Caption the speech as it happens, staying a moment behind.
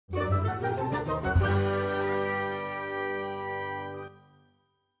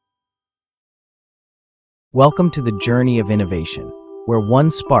Welcome to the journey of innovation, where one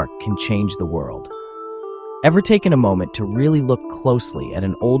spark can change the world. Ever taken a moment to really look closely at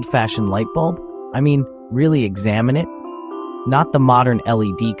an old-fashioned light bulb? I mean, really examine it? Not the modern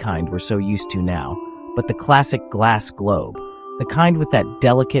LED kind we're so used to now, but the classic glass globe, the kind with that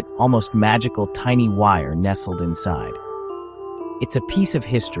delicate, almost magical tiny wire nestled inside. It's a piece of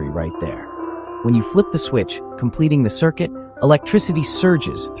history right there. When you flip the switch, completing the circuit, electricity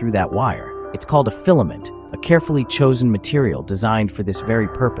surges through that wire. It's called a filament, a carefully chosen material designed for this very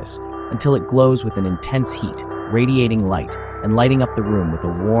purpose, until it glows with an intense heat, radiating light, and lighting up the room with a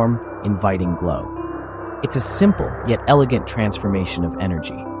warm, inviting glow. It's a simple, yet elegant transformation of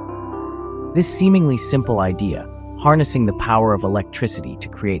energy. This seemingly simple idea, harnessing the power of electricity to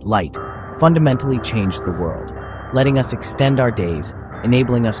create light, fundamentally changed the world, letting us extend our days,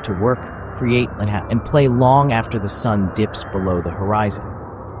 enabling us to work, create, and play long after the sun dips below the horizon.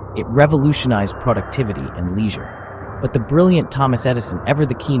 It revolutionized productivity and leisure. But the brilliant Thomas Edison, ever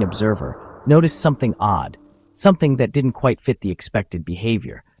the keen observer, noticed something odd, something that didn't quite fit the expected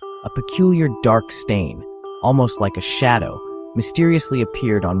behavior. A peculiar dark stain, almost like a shadow, mysteriously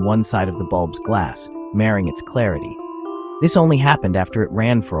appeared on one side of the bulb's glass, marring its clarity. This only happened after it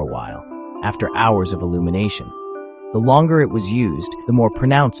ran for a while, after hours of illumination. The longer it was used, the more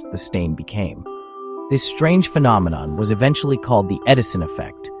pronounced the stain became. This strange phenomenon was eventually called the Edison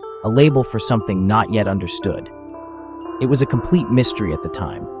effect, a label for something not yet understood. It was a complete mystery at the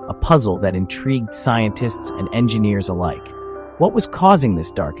time, a puzzle that intrigued scientists and engineers alike. What was causing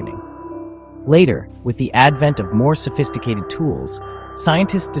this darkening? Later, with the advent of more sophisticated tools,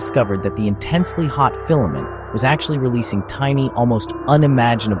 scientists discovered that the intensely hot filament was actually releasing tiny, almost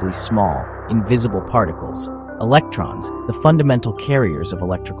unimaginably small, invisible particles, electrons, the fundamental carriers of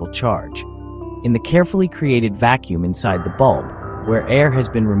electrical charge. In the carefully created vacuum inside the bulb, where air has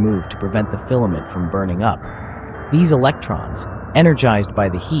been removed to prevent the filament from burning up, these electrons, energized by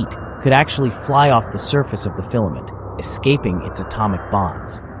the heat, could actually fly off the surface of the filament, escaping its atomic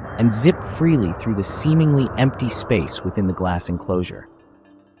bonds, and zip freely through the seemingly empty space within the glass enclosure.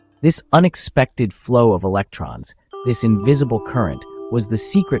 This unexpected flow of electrons, this invisible current, was the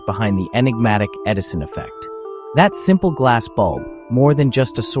secret behind the enigmatic Edison effect. That simple glass bulb, more than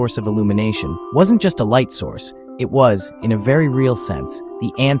just a source of illumination, wasn't just a light source. It was, in a very real sense,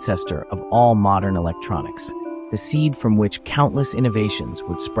 the ancestor of all modern electronics, the seed from which countless innovations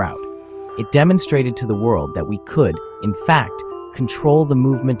would sprout. It demonstrated to the world that we could, in fact, control the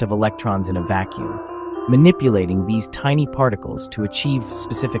movement of electrons in a vacuum, manipulating these tiny particles to achieve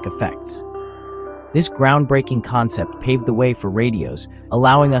specific effects. This groundbreaking concept paved the way for radios,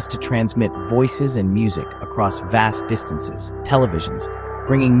 allowing us to transmit voices and music across vast distances, televisions,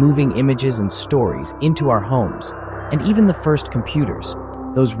 bringing moving images and stories into our homes, and even the first computers,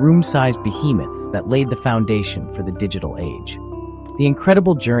 those room-sized behemoths that laid the foundation for the digital age. The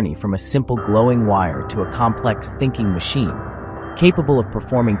incredible journey from a simple glowing wire to a complex thinking machine, capable of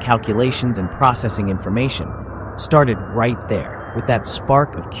performing calculations and processing information, started right there, with that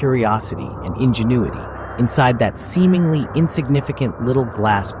spark of curiosity and ingenuity inside that seemingly insignificant little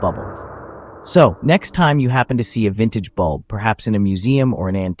glass bubble. So, next time you happen to see a vintage bulb, perhaps in a museum or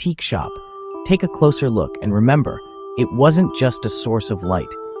an antique shop, take a closer look and remember, it wasn't just a source of light.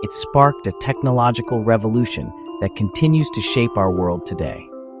 It sparked a technological revolution that continues to shape our world today.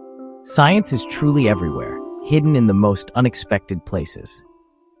 Science is truly everywhere, hidden in the most unexpected places.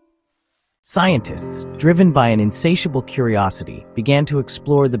 Scientists, driven by an insatiable curiosity, began to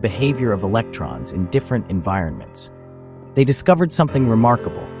explore the behavior of electrons in different environments. They discovered something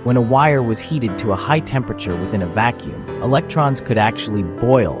remarkable. When a wire was heated to a high temperature within a vacuum, electrons could actually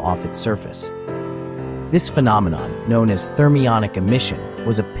boil off its surface. This phenomenon, known as thermionic emission,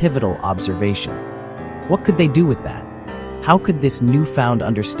 was a pivotal observation. What could they do with that? How could this newfound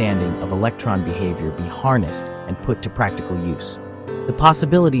understanding of electron behavior be harnessed and put to practical use? The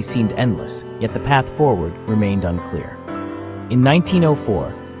possibilities seemed endless, yet the path forward remained unclear. In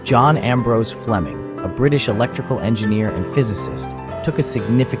 1904, John Ambrose Fleming, a British electrical engineer and physicist, took a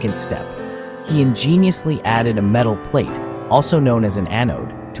significant step. He ingeniously added a metal plate, also known as an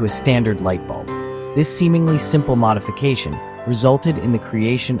anode, to a standard light bulb. This seemingly simple modification resulted in the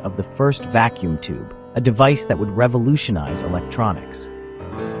creation of the first vacuum tube, a device that would revolutionize electronics.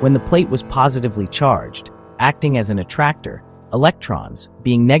 When the plate was positively charged, acting as an attractor, electrons,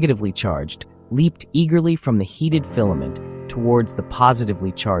 being negatively charged, leaped eagerly from the heated filament towards the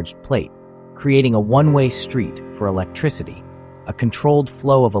positively charged plate, creating a one-way street for electricity, a controlled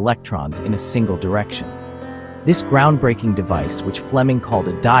flow of electrons in a single direction. This groundbreaking device, which Fleming called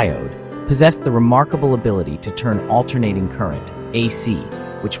a diode, possessed the remarkable ability to turn alternating current, AC,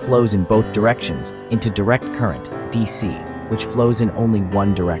 which flows in both directions, into direct current, DC, which flows in only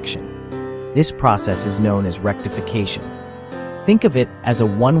one direction. This process is known as rectification. Think of it as a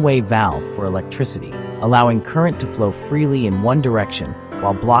one-way valve for electricity, allowing current to flow freely in one direction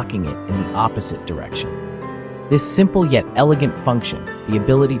while blocking it in the opposite direction. This simple yet elegant function, the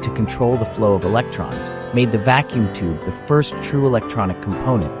ability to control the flow of electrons, made the vacuum tube the first true electronic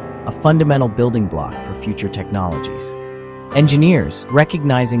component, a fundamental building block for future technologies. Engineers,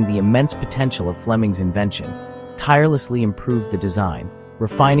 recognizing the immense potential of Fleming's invention, tirelessly improved the design,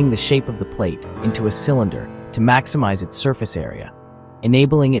 refining the shape of the plate into a cylinder to maximize its surface area,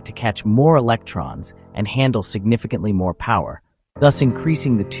 enabling it to catch more electrons and handle significantly more power, thus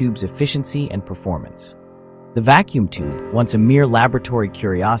increasing the tube's efficiency and performance. The vacuum tube, once a mere laboratory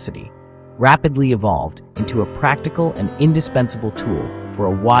curiosity, rapidly evolved into a practical and indispensable tool for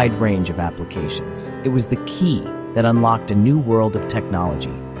a wide range of applications. It was the key that unlocked a new world of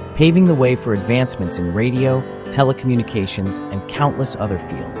technology, paving the way for advancements in radio, telecommunications, and countless other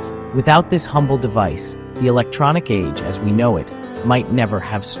fields. Without this humble device, the electronic age as we know it might never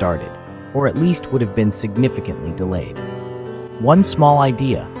have started, or at least would have been significantly delayed. One small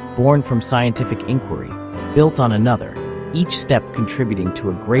idea, born from scientific inquiry, built on another, each step contributing to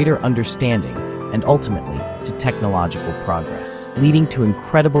a greater understanding and ultimately to technological progress, leading to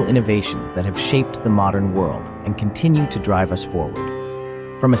incredible innovations that have shaped the modern world and continue to drive us forward.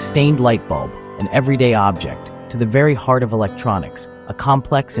 From a stained light bulb, an everyday object, to the very heart of electronics, a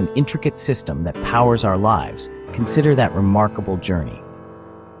complex and intricate system that powers our lives, consider that remarkable journey.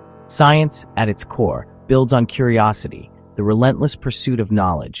 Science, at its core, builds on curiosity, the relentless pursuit of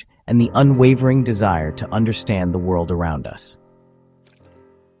knowledge, and the unwavering desire to understand the world around us.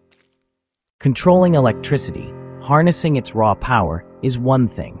 Controlling electricity, harnessing its raw power, is one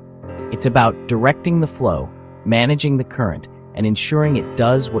thing. It's about directing the flow, managing the current, and ensuring it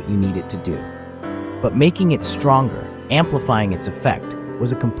does what you need it to do. But making it stronger, amplifying its effect,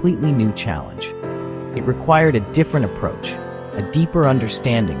 was a completely new challenge. It required a different approach, a deeper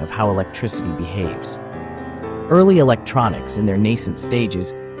understanding of how electricity behaves. Early electronics, in their nascent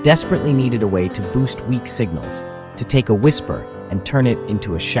stages, desperately needed a way to boost weak signals, to take a whisper and turn it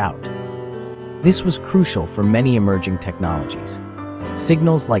into a shout. This was crucial for many emerging technologies.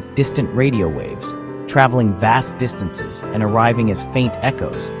 Signals like distant radio waves, traveling vast distances and arriving as faint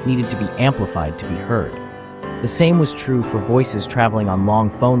echoes, needed to be amplified to be heard. The same was true for voices traveling on long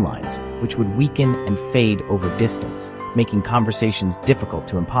phone lines, which would weaken and fade over distance, making conversations difficult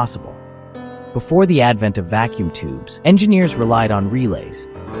to impossible. Before the advent of vacuum tubes, engineers relied on relays,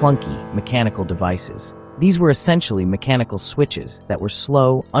 clunky, mechanical devices. These were essentially mechanical switches that were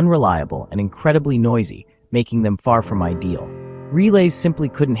slow, unreliable, and incredibly noisy, making them far from ideal. Relays simply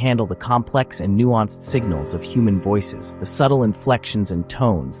couldn't handle the complex and nuanced signals of human voices, the subtle inflections and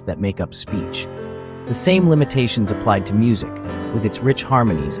tones that make up speech. The same limitations applied to music, with its rich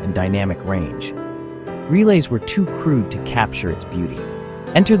harmonies and dynamic range. Relays were too crude to capture its beauty.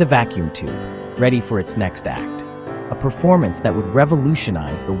 Enter the vacuum tube, ready for its next act, a performance that would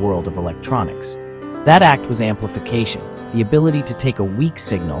revolutionize the world of electronics. That act was amplification, the ability to take a weak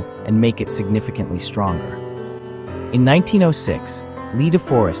signal and make it significantly stronger. In 1906, Lee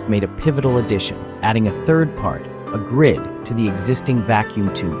DeForest made a pivotal addition, adding a third part, a grid, to the existing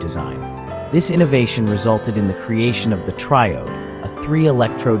vacuum tube design. This innovation resulted in the creation of the triode, a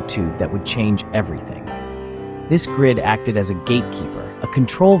three-electrode tube that would change everything. This grid acted as a gatekeeper, a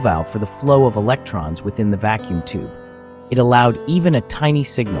control valve for the flow of electrons within the vacuum tube. It allowed even a tiny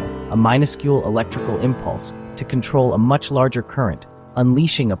signal, a minuscule electrical impulse, to control a much larger current,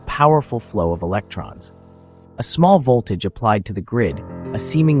 unleashing a powerful flow of electrons. A small voltage applied to the grid, a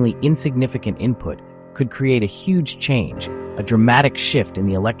seemingly insignificant input, could create a huge change, a dramatic shift in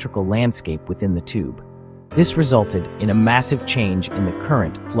the electrical landscape within the tube. This resulted in a massive change in the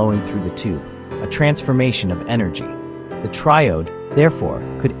current flowing through the tube, a transformation of energy. The triode, therefore,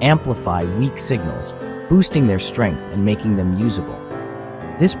 could amplify weak signals, boosting their strength and making them usable.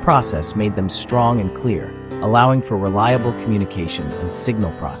 This process made them strong and clear, allowing for reliable communication and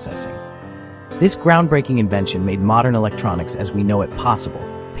signal processing. This groundbreaking invention made modern electronics as we know it possible,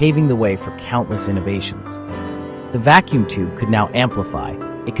 paving the way for countless innovations. The vacuum tube could now amplify.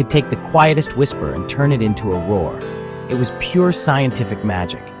 It could take the quietest whisper and turn it into a roar. It was pure scientific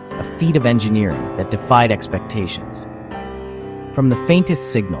magic, a feat of engineering that defied expectations. From the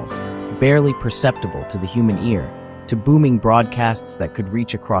faintest signals, barely perceptible to the human ear, to booming broadcasts that could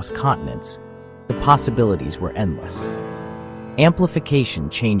reach across continents, the possibilities were endless. Amplification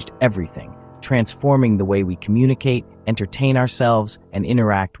changed everything, transforming the way we communicate, entertain ourselves, and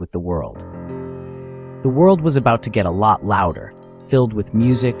interact with the world. The world was about to get a lot louder, filled with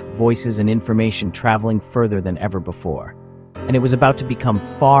music, voices, and information traveling further than ever before. And it was about to become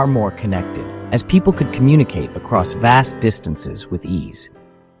far more connected, as people could communicate across vast distances with ease.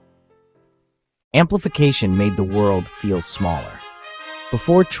 Amplification made the world feel smaller.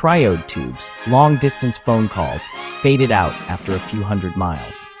 Before triode tubes, long-distance phone calls faded out after a few hundred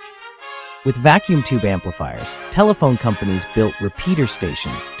miles. With vacuum tube amplifiers, telephone companies built repeater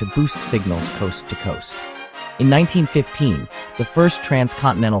stations to boost signals coast to coast. In 1915, the first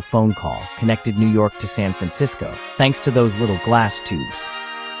transcontinental phone call connected New York to San Francisco, thanks to those little glass tubes.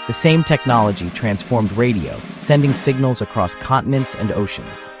 The same technology transformed radio, sending signals across continents and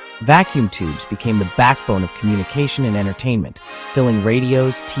oceans. Vacuum tubes became the backbone of communication and entertainment, filling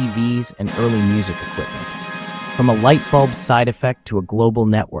radios, TVs, and early music equipment. From a light bulb side effect to a global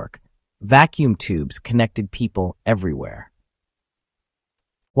network, vacuum tubes connected people everywhere.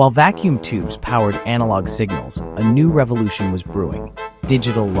 While vacuum tubes powered analog signals, a new revolution was brewing: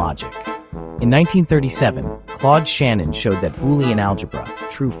 digital logic. In 1937, Claude Shannon showed that Boolean algebra,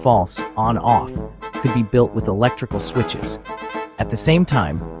 true-false, on-off, could be built with electrical switches. At the same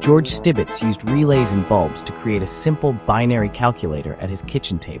time, George Stibitz used relays and bulbs to create a simple binary calculator at his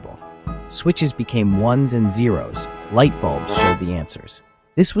kitchen table. Switches became ones and zeros. Light bulbs showed the answers.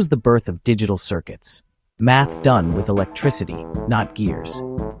 This was the birth of digital circuits. Math done with electricity, not gears.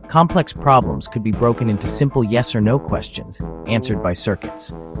 Complex problems could be broken into simple yes or no questions, answered by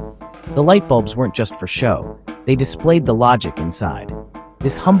circuits. The light bulbs weren't just for show. They displayed the logic inside.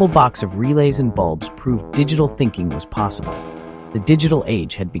 This humble box of relays and bulbs proved digital thinking was possible. The digital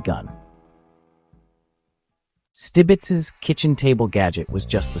age had begun. Stibitz's kitchen table gadget was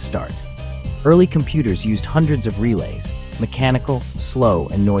just the start. Early computers used hundreds of relays, mechanical, slow,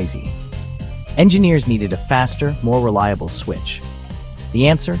 and noisy. Engineers needed a faster, more reliable switch. The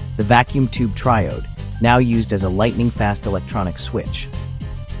answer? The vacuum tube triode, now used as a lightning-fast electronic switch.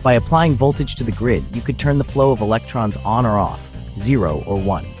 By applying voltage to the grid, you could turn the flow of electrons on or off, 0 or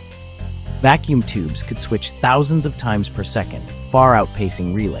 1. Vacuum tubes could switch thousands of times per second, far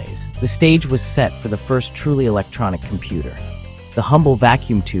outpacing relays. The stage was set for the first truly electronic computer. The humble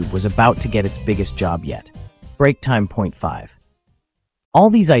vacuum tube was about to get its biggest job yet. Break time .5. All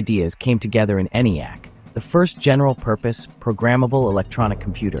these ideas came together in ENIAC, the first general-purpose, programmable electronic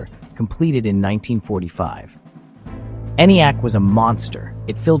computer, completed in 1945. ENIAC was a monster.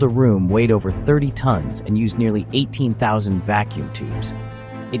 It filled a room, weighed over 30 tons, and used nearly 18,000 vacuum tubes.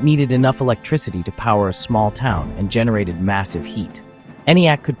 It needed enough electricity to power a small town and generated massive heat.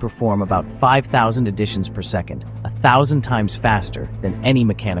 ENIAC could perform about 5,000 additions per second, 1,000 times faster than any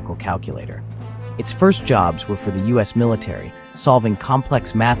mechanical calculator. Its first jobs were for the US military, solving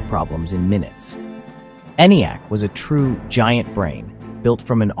complex math problems in minutes. ENIAC was a true giant brain, built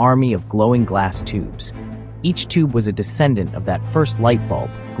from an army of glowing glass tubes. Each tube was a descendant of that first light bulb,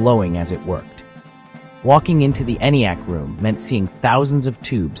 glowing as it worked. Walking into the ENIAC room meant seeing thousands of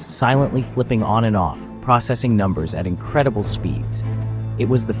tubes silently flipping on and off, processing numbers at incredible speeds. It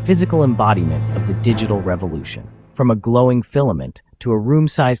was the physical embodiment of the digital revolution. From a glowing filament to a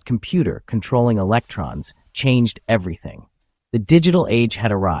room-sized computer controlling electrons changed everything. The digital age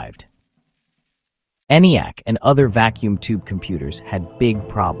had arrived. ENIAC and other vacuum tube computers had big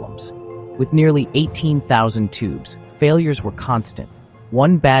problems. With nearly 18,000 tubes, failures were constant.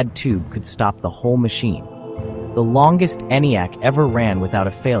 One bad tube could stop the whole machine. The longest ENIAC ever ran without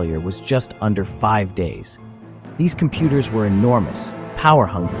a failure was just under 5 days. These computers were enormous,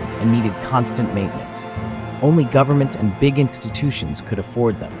 power-hungry, and needed constant maintenance. Only governments and big institutions could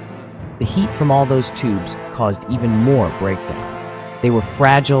afford them. The heat from all those tubes caused even more breakdowns. They were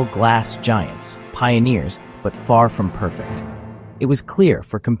fragile glass giants, pioneers, but far from perfect. It was clear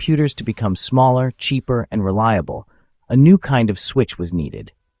for computers to become smaller, cheaper, and reliable, a new kind of switch was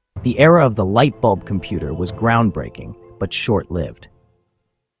needed. The era of the light bulb computer was groundbreaking, but short-lived.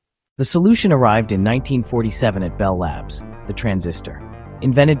 The solution arrived in 1947 at Bell Labs, the transistor.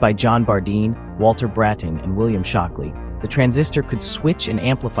 Invented by John Bardeen, Walter Brattain, and William Shockley, the transistor could switch and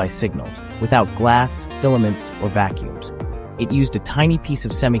amplify signals without glass, filaments, or vacuums. It used a tiny piece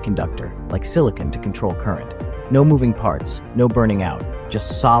of semiconductor, like silicon, to control current. No moving parts, no burning out,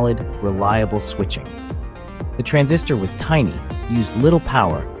 just solid, reliable switching. The transistor was tiny, used little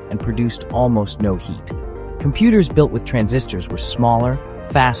power, and produced almost no heat. Computers built with transistors were smaller,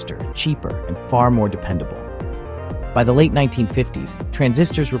 faster, cheaper, and far more dependable. By the late 1950s,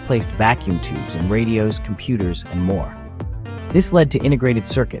 transistors replaced vacuum tubes in radios, computers, and more. This led to integrated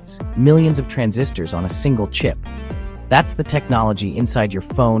circuits, millions of transistors on a single chip. That's the technology inside your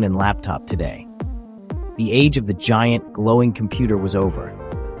phone and laptop today. The age of the giant, glowing computer was over.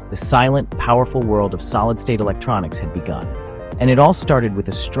 The silent, powerful world of solid-state electronics had begun. And it all started with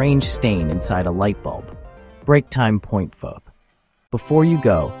a strange stain inside a light bulb. Break time point phob. Before you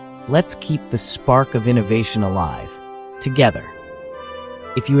go, let's keep the spark of innovation alive, together.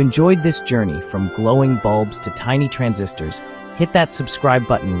 If you enjoyed this journey from glowing bulbs to tiny transistors, hit that subscribe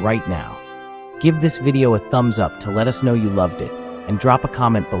button right now. Give this video a thumbs up to let us know you loved it, and drop a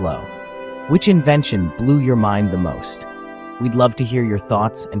comment below. Which invention blew your mind the most? We'd love to hear your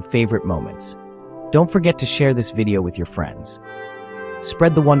thoughts and favorite moments. Don't forget to share this video with your friends.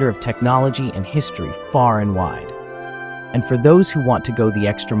 Spread the wonder of technology and history far and wide. And for those who want to go the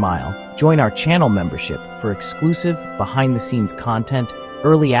extra mile, join our channel membership for exclusive, behind-the-scenes content,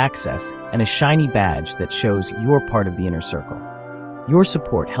 early access, and a shiny badge that shows you're part of the inner circle. Your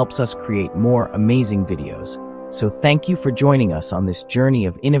support helps us create more amazing videos, so thank you for joining us on this journey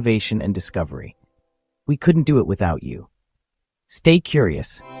of innovation and discovery. We couldn't do it without you. Stay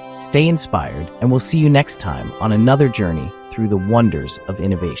curious, stay inspired, and we'll see you next time on another journey through the wonders of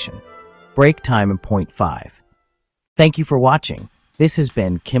innovation. Break time in point 5. Thank you for watching. This has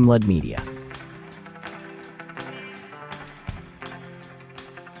been Kimlud Media.